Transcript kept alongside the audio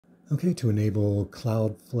Okay, to enable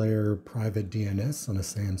Cloudflare private DNS on a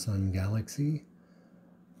Samsung Galaxy,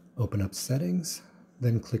 open up Settings,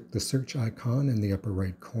 then click the search icon in the upper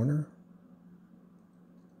right corner.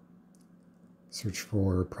 Search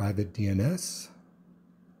for private DNS,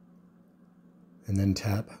 and then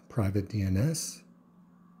tap Private DNS.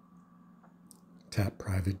 Tap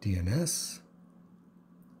Private DNS,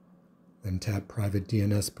 then tap Private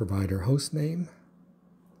DNS Provider Hostname.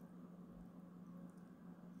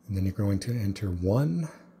 And then you're going to enter 1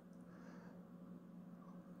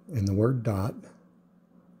 and the word dot,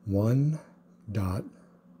 1 dot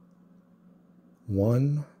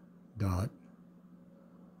 1 dot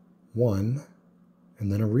 1,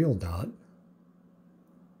 and then a real dot.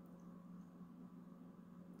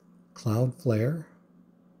 Cloudflare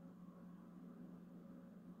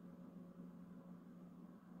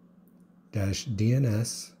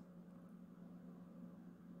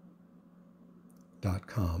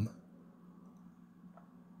DNS.com.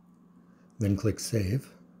 Then click Save.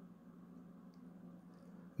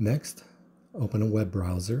 Next, open a web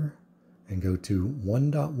browser and go to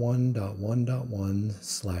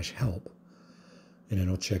 1.1.1.1/help, and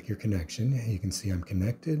it'll check your connection. You can see I'm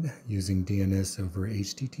connected using DNS over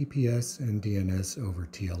HTTPS and DNS over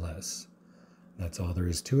TLS. That's all there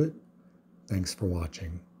is to it. Thanks for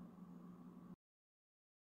watching.